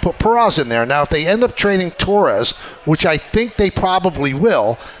probably put Peraza in there. Now, if they end up trading Torres, which I think they probably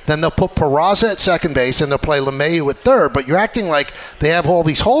will, then they'll put Peraza at second base and they'll play LeMahieu at third. But you're acting like they have all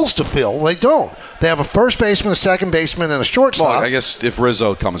these holes to fill. They don't. They have a first baseman, a second baseman, and a shortstop. Well, I guess if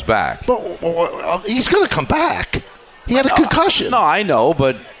Rizzo comes back. But he's going to come back. He had a concussion. No, I know,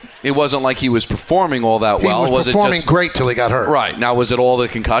 but it wasn't like he was performing all that well. He was performing great till he got hurt. Right. Now, was it all the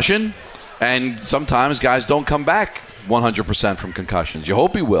concussion? And sometimes guys don't come back 100% from concussions. You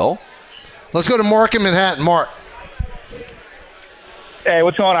hope he will. Let's go to Mark in Manhattan. Mark. Hey,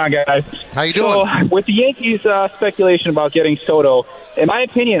 what's going on, guys? How you doing? So, with the Yankees' speculation about getting Soto, in my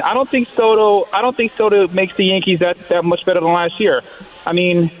opinion, I don't think Soto makes the Yankees that much better than last year. I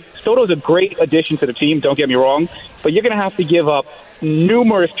mean, Soto's a great addition to the team, don't get me wrong, but you're going to have to give up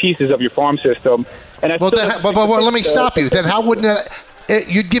numerous pieces of your farm system. And but let me stop you. Then how wouldn't it?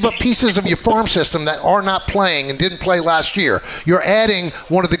 You'd give up pieces of your farm system that are not playing and didn't play last year. You're adding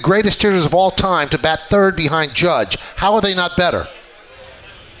one of the greatest hitters of all time to bat third behind Judge. How are they not better?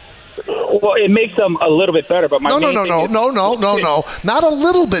 Well, it makes them a little bit better, but no. Not a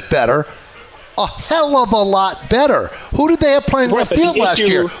little bit better. A hell of a lot better. Who did they have playing left field last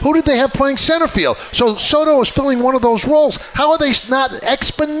year? Who did they have playing center field? So Soto is filling one of those roles. How are they not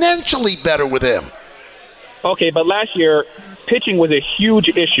exponentially better with him? Okay, but last year, pitching was a huge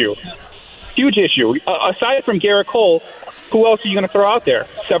issue. Huge issue. Aside from Garrett Cole, who else are you going to throw out there?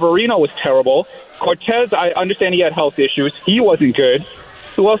 Severino was terrible. Cortez, I understand he had health issues. He wasn't good.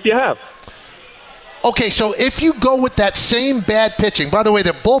 Who else do you have? Okay, so if you go with that same bad pitching, by the way,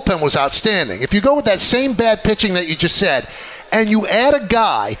 their bullpen was outstanding. If you go with that same bad pitching that you just said, and you add a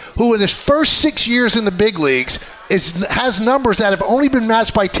guy who in his first 6 years in the big leagues has numbers that have only been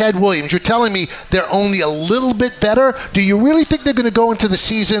matched by Ted Williams, you're telling me they're only a little bit better? Do you really think they're going to go into the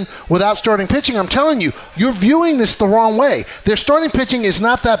season without starting pitching? I'm telling you, you're viewing this the wrong way. Their starting pitching is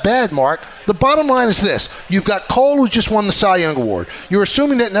not that bad, Mark. The bottom line is this. You've got Cole, who just won the Cy Young Award. You're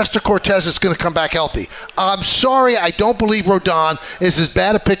assuming that Nestor Cortez is going to come back healthy. I'm sorry, I don't believe Rodon is as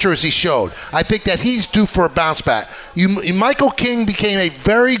bad a pitcher as he showed. I think that he's due for a bounce back. Michael King became a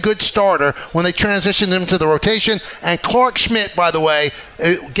very good starter when they transitioned him to the rotation. And Clark Schmidt, by the way,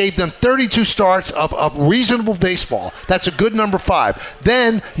 gave them 32 starts of reasonable baseball. That's a good number 5.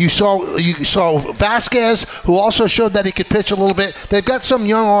 Then you saw Vasquez, who also showed that he could pitch a little bit. They've got some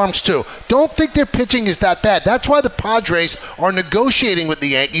young arms too. Don't think their pitching is that bad. That's why the Padres are negotiating with the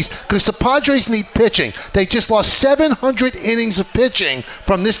Yankees, because the Padres need pitching. They just lost 700 innings of pitching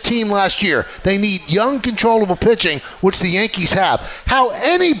from this team last year. They need young, controllable pitching, which the Yankees have. How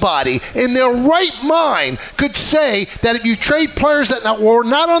anybody in their right mind could say that if you trade players that were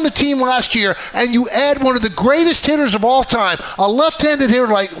not on the team last year and you add one of the greatest hitters of all time, a left-handed hitter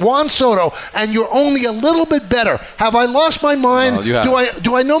like Juan Soto, and you're only a little bit better. Have I lost my mind? No,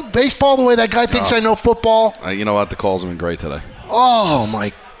 do I know baseball the way that guy thinks I know football? You know what? The calls have been great today. Oh,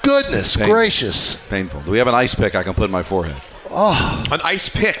 my goodness gracious. Painful. Do we have an ice pick I can put in my forehead? Oh, an ice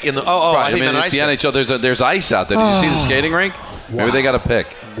pick in the right. I think an ice the pick. NHL. There's ice out there. Did you see the skating rink? Maybe they got a pick.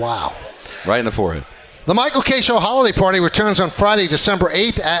 Wow. Right in the forehead. The Michael K. Show holiday party returns on Friday, December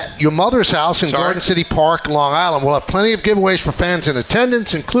 8th at your mother's house in Garden City Park, Long Island. We'll have plenty of giveaways for fans in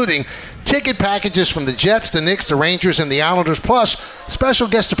attendance, including ticket packages from the Jets, the Knicks, the Rangers, and the Islanders, plus special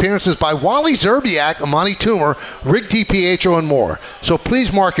guest appearances by Wally Zerbiak, Amani Toomer, Rig TPHO, and more. So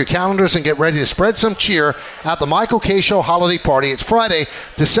please mark your calendars and get ready to spread some cheer at the Michael K. Show holiday party. It's Friday,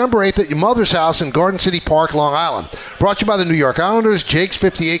 December 8th at your mother's house in Garden City Park, Long Island. Brought to you by the New York Islanders, Jake's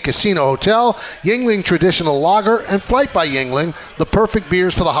 58 Casino Hotel, Yuengling Traditional Lager, and Flight by Yuengling, the perfect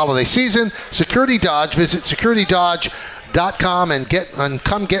beers for the holiday season. Security Dodge. Visit securitydodge.com and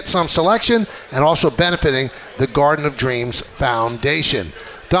come get some selection, and also benefiting the Garden of Dreams Foundation.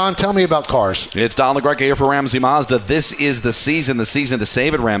 Don, tell me about cars. It's Don LaGreca here for Ramsey Mazda. This is the season to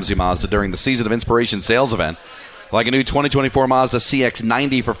save at Ramsey Mazda during the Season of Inspiration sales event. Like a new 2024 Mazda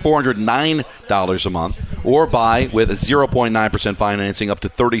CX-90 for $409 a month, or buy with 0.9% financing up to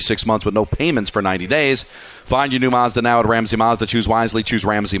 36 months with no payments for 90 days. Find your new Mazda now at Ramsey Mazda. Choose wisely. Choose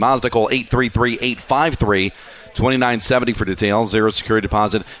Ramsey Mazda. Call 833-853-2970 for details. Zero security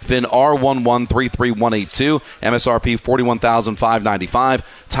deposit. FIN R1133182. MSRP $41,595.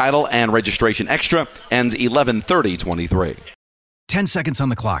 Title and registration extra. Ends 11/30/23. 10 seconds on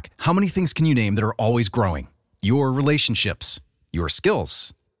the clock. How many things can you name that are always growing? Your relationships, your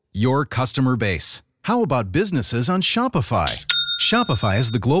skills, your customer base. How about businesses on Shopify? Shopify is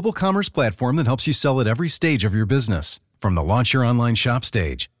the global commerce platform that helps you sell at every stage of your business. From the launch your online shop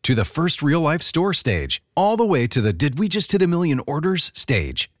stage, to the first real-life store stage, all the way to the did we just hit a million orders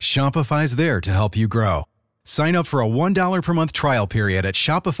stage. Shopify's there to help you grow. Sign up for a $1 per month trial period at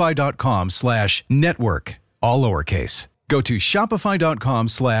shopify.com/network, all lowercase. Go to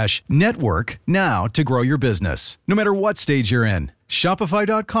shopify.com/network now to grow your business, no matter what stage you're in.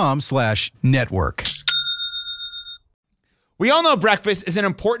 Shopify.com/network. We all know breakfast is an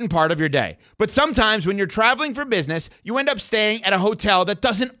important part of your day, but sometimes when you're traveling for business, you end up staying at a hotel that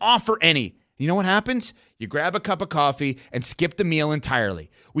doesn't offer any. You know what happens? You grab a cup of coffee and skip the meal entirely.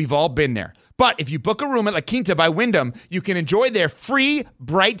 We've all been there. But if you book a room at La Quinta by Wyndham, you can enjoy their free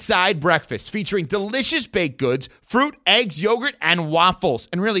Bright Side breakfast featuring delicious baked goods, fruit, eggs, yogurt, and waffles.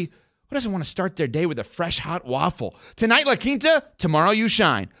 And really, who doesn't want to start their day with a fresh, hot waffle? Tonight, La Quinta, tomorrow you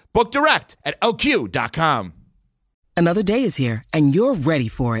shine. Book direct at LQ.com. Another day is here, and you're ready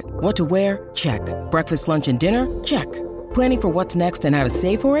for it. What to wear? Check. Breakfast, lunch, and dinner? Check. Planning for what's next and how to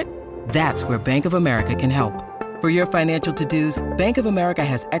save for it? That's where Bank of America can help. For your financial to-dos, Bank of America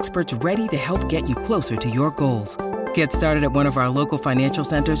has experts ready to help get you closer to your goals. Get started at one of our local financial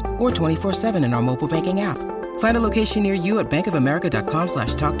centers or 24/7 in our mobile banking app. Find a location near you at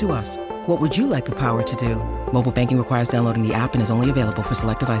bankofamerica.com/talktous. What would you like the power to do? Mobile banking requires downloading the app and is only available for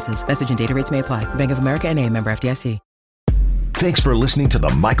select devices. Message and data rates may apply. Bank of America NA, member FDIC. Thanks for listening to the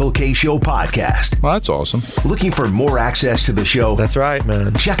Michael K. Show podcast. Well, that's awesome. Looking for more access to the show? That's right,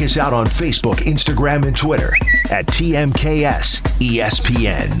 man. Check us out on Facebook, Instagram, and Twitter at TMKS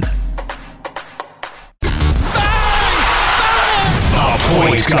ESPN. The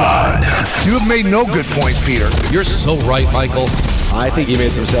Point God. You have made no good points, Peter. You're so right, Michael. I think he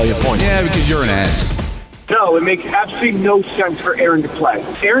made some salient points. Yeah, because you're an ass. No, it makes absolutely no sense for Aaron to play.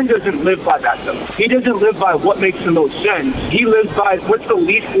 Aaron doesn't live by that, though. He doesn't live by what makes the most sense. He lives by what's the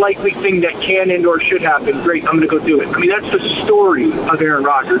least likely thing that can and or should happen. Great, I'm going to go do it. I mean, that's the story of Aaron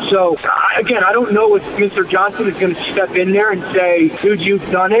Rodgers. So, again, I don't know if Mr. Johnson is going to step in there and say, dude,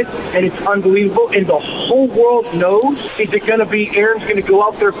 you've done it, and it's unbelievable, and the whole world knows. Is it going to be Aaron's going to go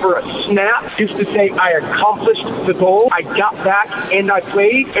out there for a snap just to say, I accomplished the goal, I got back, and I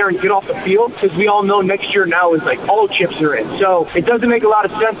played? Aaron, get off the field, because we all know next year now is like all chips are in. So it doesn't make a lot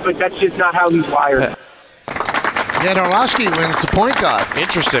of sense, but that's just not how he's wired. Yeah, Orlovsky wins the point guard.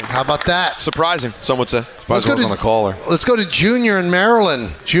 Interesting. How about that? Surprising, some would say. Let's go on the caller. Let's go to Junior in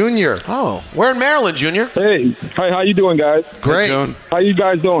Maryland. Junior. Oh, where in Maryland, Junior? Hey, how you doing, guys? Great. Hey, how you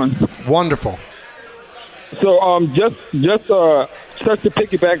guys doing? Wonderful. So, just to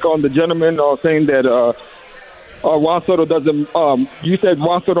piggyback on the gentleman saying that Juan Soto doesn't. You said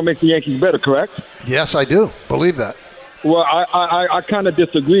Juan Soto makes the Yankees better, correct? Yes, I do. Believe that. Well, I kind of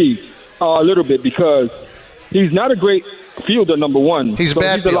disagree a little bit because he's not a great fielder, number one. He's a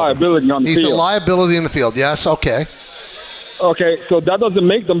bad fielder. Liability on the field. He's a liability in the field. Yes, okay. Okay, so that doesn't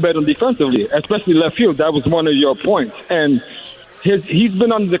make them better defensively, especially left field. That was one of your points. And he's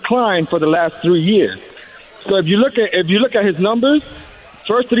been on the decline for the last 3 years. So if you look at his numbers,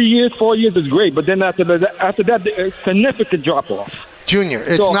 first 3 years, 4 years is great, but then after that, a significant drop off. Junior,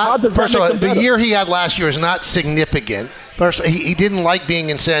 it's so not. First of all, the year he had last year is not significant. First, he didn't like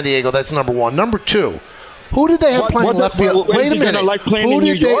being in San Diego. That's number one. Number two, Who did they have playing left field? Wait a minute. Like playing in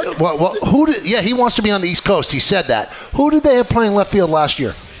New York? Yeah, he wants to be on the East Coast. He said that. Who did they have playing left field last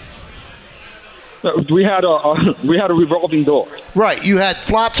year? We had a revolving door. Right. You had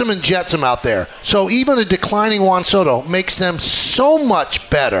Flotsam and Jetsam out there. So even a declining Juan Soto makes them so much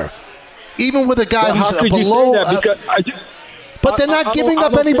better. Even with a guy who's below. But they're not giving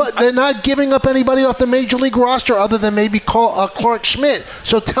up anybody. They're not giving up anybody off the major league roster other than maybe Clark Schmidt.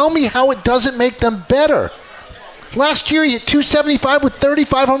 So tell me how it doesn't make them better. Last year he hit 275 with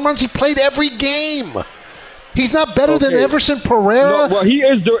 35 home runs. He played every game. He's not better than Everson Pereira. No, he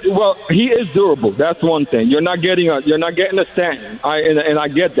is durable. That's one thing. You're not getting a Stanton. And I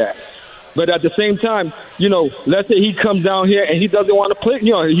get that. But at the same time, let's say he comes down here and he doesn't want to play.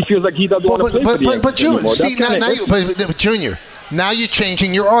 He feels like he doesn't want to play for the Yankees anymore. But Junior, now you're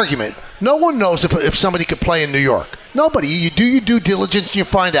changing your argument. No one knows if somebody could play in New York. Nobody. You do your due diligence and you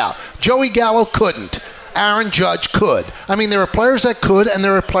find out. Joey Gallo couldn't. Aaron Judge could. I mean, there are players that could and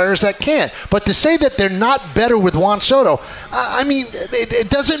there are players that can't. But to say that they're not better with Juan Soto, it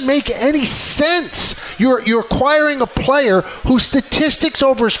doesn't make any sense. You're acquiring a player whose statistics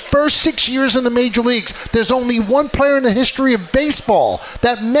over his first 6 years in the major leagues, there's only one player in the history of baseball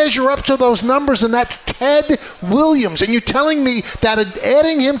that measure up to those numbers, and that's Ted Williams. And you're telling me that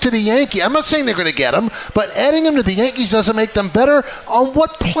adding him to the Yankees, I'm not saying they're going to get him, but adding him to the Yankees doesn't make them better? On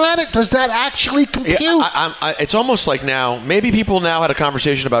what planet does that actually compute? It's almost like now, maybe people now had a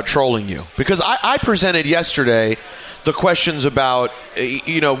conversation about trolling you. Because I presented yesterday the questions about,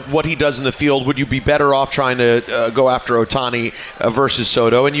 what he does in the field. Would you be better off trying to go after Ohtani versus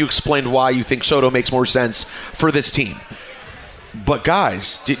Soto? And you explained why you think Soto makes more sense for this team. But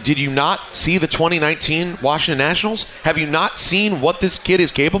guys, did you not see the 2019 Washington Nationals? Have you not seen what this kid is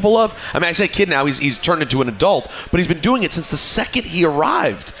capable of? I mean, I say kid now, he's turned into an adult, but he's been doing it since the second he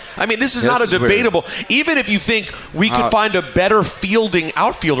arrived. I mean, this is not a debatable. Even if you think we could find a better fielding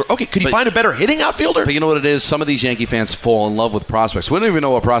outfielder, okay, could you find a better hitting outfielder? But you know what it is? Some of these Yankee fans fall in love with prospects. We don't even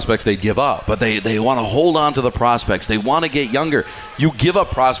know what prospects they give up, but they want to hold on to the prospects. They want to get younger. You give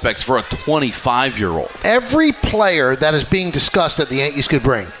up prospects for a 25-year-old. Every player that is being discussed that the Yankees could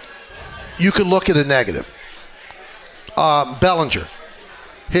bring, you could look at a negative. Bellinger,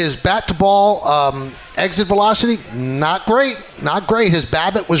 his bat to ball exit velocity, not great. His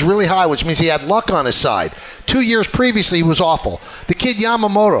BABIP was really high, which means he had luck on his side. 2 years previously, he was awful. The kid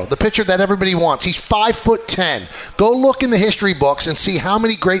Yamamoto, the pitcher that everybody wants, he's 5'10". Go look in the history books and see how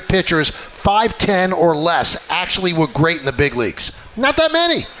many great pitchers 5'10" or less actually were great in the big leagues. Not that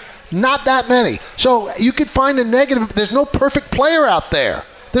many. Not that many. So you could find a negative. There's no perfect player out there.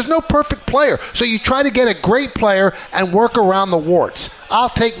 There's no perfect player. So you try to get a great player and work around the warts. I'll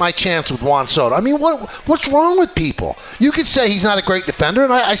take my chance with Juan Soto. I mean, what's wrong with people? You could say he's not a great defender,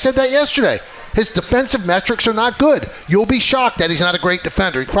 and I said that yesterday. His defensive metrics are not good. You'll be shocked that he's not a great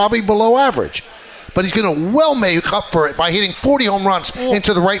defender. He's probably below average. But he's going to well make up for it by hitting 40 home runs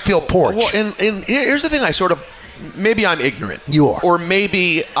into the right field porch. Well, and here's the thing I sort of... Maybe I'm ignorant. You are. Or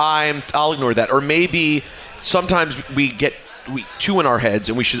maybe I'll ignore that. Or maybe sometimes we too in our heads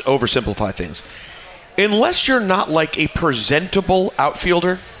and we should oversimplify things. Unless you're not like a presentable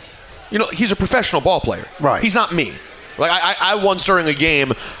outfielder, he's a professional ball player. Right. He's not me. Like I once during a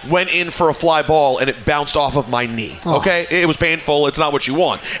game went in for a fly ball and it bounced off of my knee. Okay? It was painful. It's not what you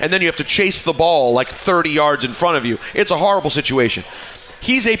want. And then you have to chase the ball like 30 yards in front of you. It's a horrible situation.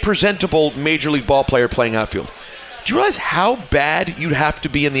 He's a presentable major league ball player playing outfield. Do you realize how bad you'd have to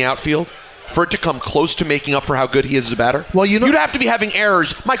be in the outfield for it to come close to making up for how good he is as a batter? Well, you'd have to be having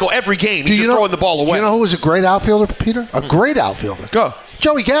errors, Michael, every game. He's just throwing the ball away. You know who was a great outfielder, Peter? A great outfielder. Go.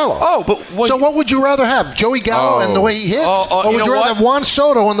 Joey Gallo. Oh, but so what would you rather have? Joey Gallo and the way he hits? Or would you rather have Juan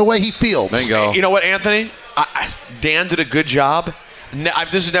Soto and the way he fields? Bingo. You know what, Anthony? Dan did a good job.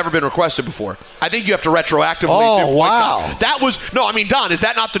 This has never been requested before. I think you have to retroactively. Oh, wow. Don, is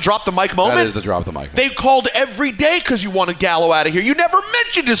that not the drop the mic moment? That is the drop the mic. They called every day because you wanted Gallo out of here. You never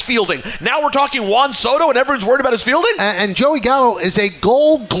mentioned his fielding. Now we're talking Juan Soto and everyone's worried about his fielding? And Joey Gallo is a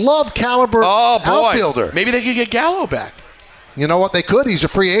Gold Glove caliber outfielder. Maybe they could get Gallo back. You know what? They could. He's a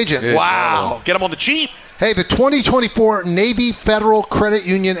free agent. Yeah. Wow. Get him on the cheap. Hey, the 2024 Navy Federal Credit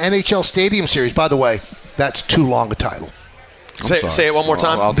Union NHL Stadium Series. By the way, that's too long a title. Say it one more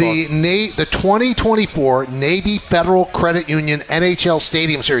time. The 2024 Navy Federal Credit Union NHL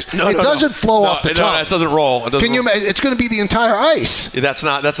Stadium Series. It doesn't flow off the tongue. No, it doesn't roll. It's going to be the entire ice. That's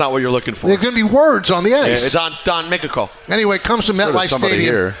not what you're looking for. There's going to be words on the ice. Don, make a call. Anyway, it comes to MetLife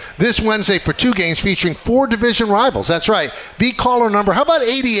Stadium this Wednesday for 2 games featuring 4 division rivals. That's right. Be caller number. How about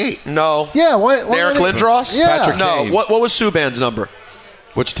 88? No. Yeah. Why Eric Lindros? Yeah. Patrick Kane. What was Subban's number?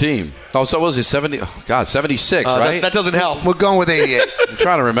 Which team? Oh, so what was it 70? Oh, God, 76, right? That doesn't help. We're going with 88. I'm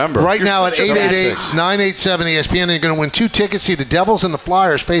trying to remember. Right now at 888-987-ESPN, you're going to win 2 tickets. See the Devils and the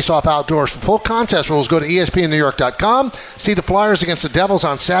Flyers face off outdoors. For full contest rules, go to ESPNNewYork.com. See the Flyers against the Devils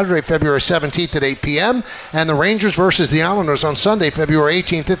on Saturday, February 17th at 8 p.m. and the Rangers versus the Islanders on Sunday, February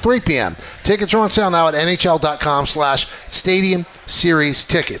 18th at 3 p.m. Tickets are on sale now at NHL.com/Stadium Series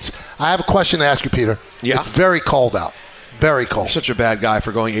tickets. I have a question to ask you, Peter. Yeah. It's very cold out. Very cold. You're such a bad guy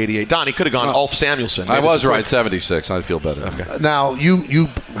for going 88. Don, he could have gone Ulf Samuelsson. I was right, 76. I'd feel better. Okay. Now, you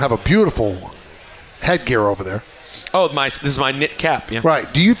have a beautiful headgear over there. Oh, this is my knit cap. Yeah.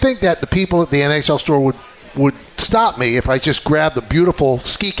 Right. Do you think that the people at the NHL store would stop me if I just grabbed the beautiful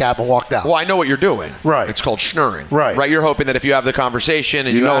ski cap and walked out? Well, I know what you're doing. Right. It's called schnurring. Right. You're hoping that if you have the conversation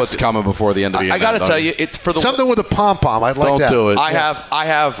and you know ask it's coming before the end of the event. I got to tell you, it's for the something with a pom pom. I'd like Don't that. do it. I have.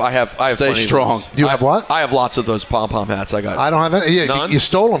 Stay strong. You have what? I have lots of those pom pom hats. I don't have any. Yeah, none. You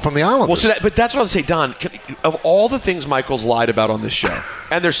stole them from the Islanders. Well, but that's what I was saying, Don. Of all the things Michael's lied about on this show,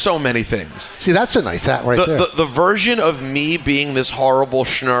 and there's so many things. See, that's a nice hat right there. The version of me being this horrible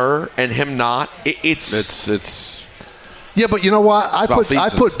schnurr and him not, it's. Yeah, but you know what? I put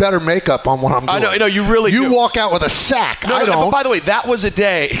better makeup on what I'm doing. I know you really You do. walk out with a sack. No, I don't. But by the way, that was a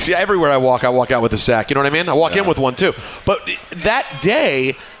day. See, everywhere I walk out with a sack. You know what I mean? I walk in with one too. But that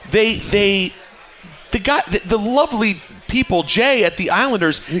day, the lovely people, Jay at the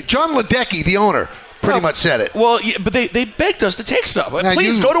Islanders, John Ledecky, the owner, pretty much said it. Well, yeah, but they begged us to take stuff.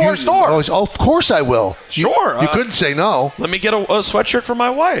 Please go to our store. Oh, of course I will. Sure. You couldn't say no. Let me get a sweatshirt for my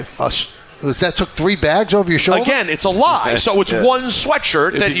wife. That took 3 bags over your shoulder? Again, it's a lie. So it's one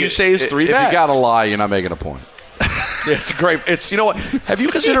sweatshirt that you say is 3 bags. If you got to lie, you're not making a point. It's great. You know what? Have you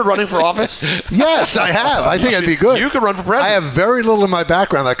considered running for office? Yes, I have. I think I'd be good. You could run for president. I have very little in my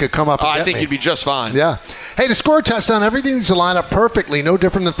background that could come up and I get think me. you'd be just fine. Yeah. Hey, to score a touchdown, everything needs to line up perfectly. No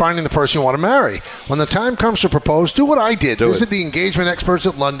different than finding the person you want to marry. When the time comes to propose, do what I did. Visit the engagement experts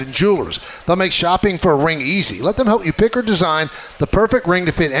at London Jewelers. They'll make shopping for a ring easy. Let them help you pick or design the perfect ring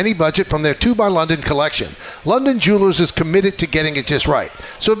to fit any budget from their 2 by London collection. London Jewelers is committed to getting it just right.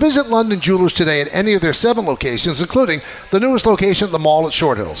 So visit London Jewelers today at any of their 7 locations, including the newest location at the mall at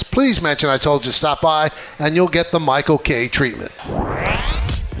Short Hills. Please mention I told you to stop by, and you'll get the Michael K. treatment.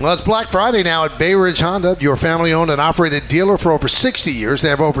 Well, it's Black Friday now at Bay Ridge Honda, your family-owned and operated dealer for over 60 years. They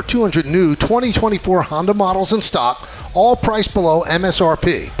have over 200 new 2024 Honda models in stock, all priced below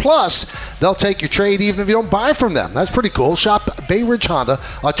MSRP. Plus, they'll take your trade even if you don't buy from them. That's pretty cool. Shop Bay Ridge Honda,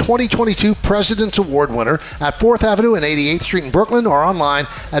 a 2022 President's Award winner, at 4th Avenue and 88th Street in Brooklyn, or online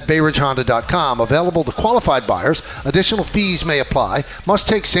at BayRidgeHonda.com. Available to qualified buyers. Additional fees may apply. Must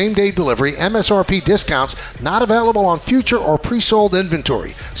take same-day delivery. MSRP discounts not available on future or pre-sold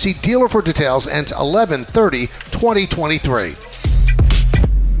inventory. See dealer for details. Ends 11/30/2023.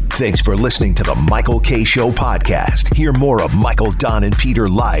 Thanks for listening to the Michael K. Show podcast. Hear more of Michael, Don, and Peter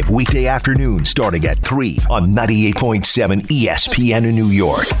live weekday afternoon starting at 3 on 98.7 ESPN in New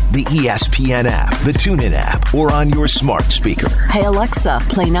York, the ESPN app, the TuneIn app, or on your smart speaker. Hey Alexa,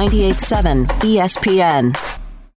 play 98.7 ESPN.